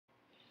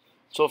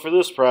So for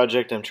this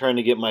project, I'm trying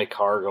to get my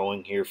car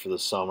going here for the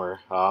summer.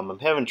 I'm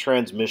having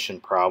transmission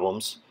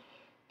problems.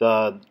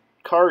 The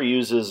car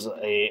uses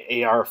a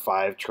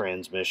AR5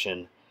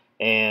 transmission,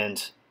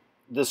 and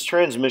this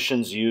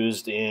transmission's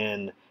used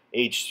in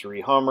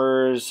H3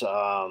 Hummers,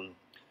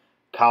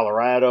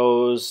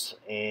 Colorados,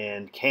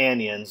 and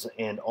Canyons,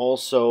 and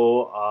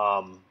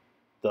also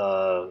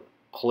the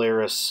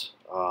Polaris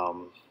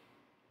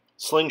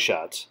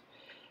Slingshots.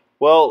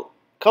 Well,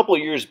 a couple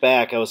of years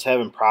back, I was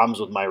having problems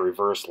with my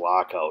reverse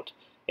lockout,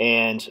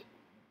 and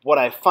what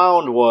I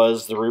found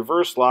was the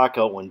reverse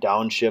lockout, when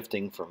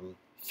downshifting from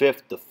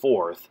 5th to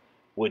 4th,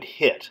 would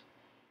hit.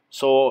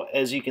 So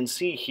as you can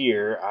see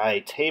here, I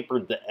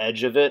tapered the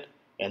edge of it,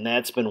 and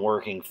that's been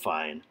working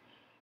fine.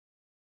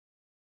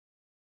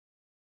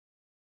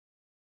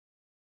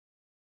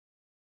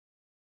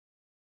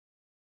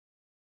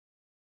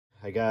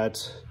 I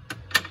got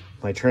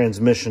my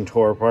transmission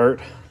tore apart.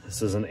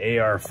 This is an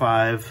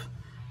AR5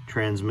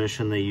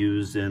 transmission they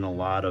used in a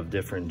lot of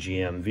different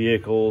GM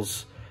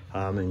vehicles,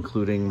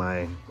 including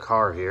my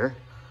car here.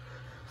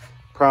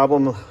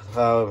 Problem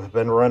I've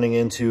been running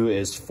into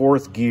is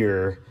 4th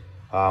gear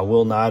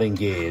will not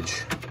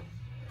engage.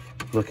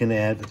 Looking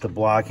at the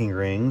blocking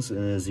rings,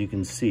 and as you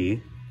can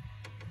see,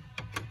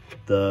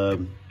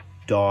 the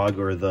dog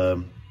or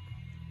the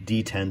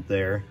detent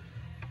there,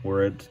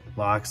 where it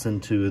locks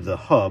into the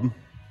hub,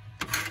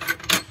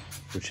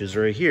 which is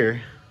right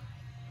here,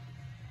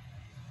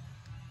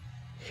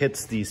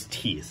 hits these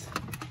teeth,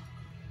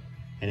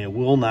 and it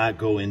will not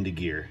go into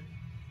gear.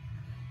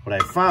 What I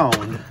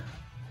found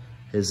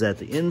is that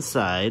the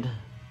inside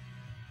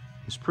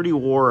is pretty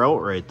wore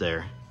out right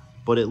there,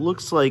 but it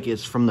looks like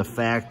it's from the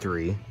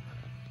factory,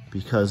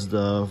 because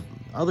the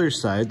other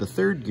side, the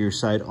 3rd gear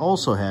side,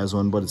 also has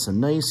one, but it's a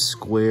nice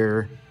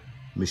square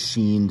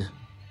machined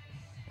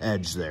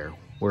edge there,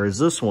 whereas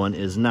this one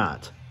is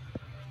not.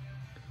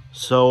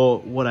 So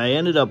what I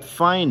ended up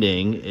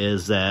finding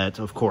is that,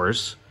 of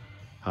course,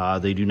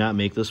 they do not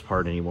make this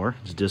part anymore.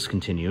 It's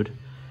discontinued.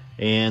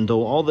 And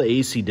though all the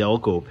AC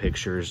Delco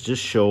pictures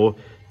just show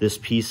this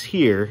piece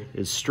here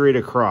is straight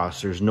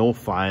across, there's no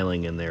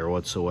filing in there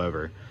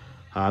whatsoever.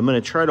 I'm going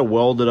to try to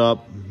weld it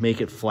up, make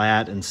it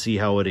flat, and see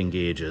how it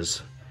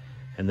engages.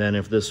 And then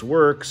if this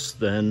works,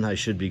 then I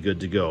should be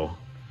good to go.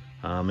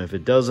 If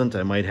it doesn't,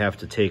 I might have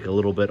to take a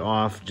little bit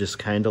off, just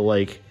kind of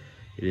like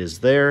it is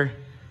there,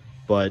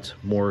 but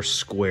more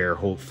square,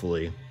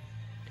 hopefully.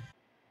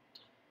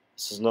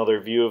 This is another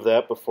view of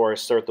that before I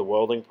start the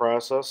welding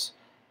process.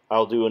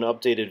 I'll do an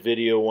updated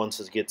video once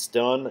it gets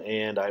done,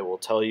 and I will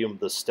tell you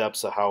the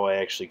steps of how I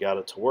actually got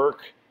it to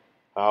work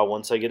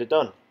once I get it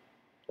done.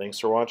 Thanks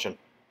for watching.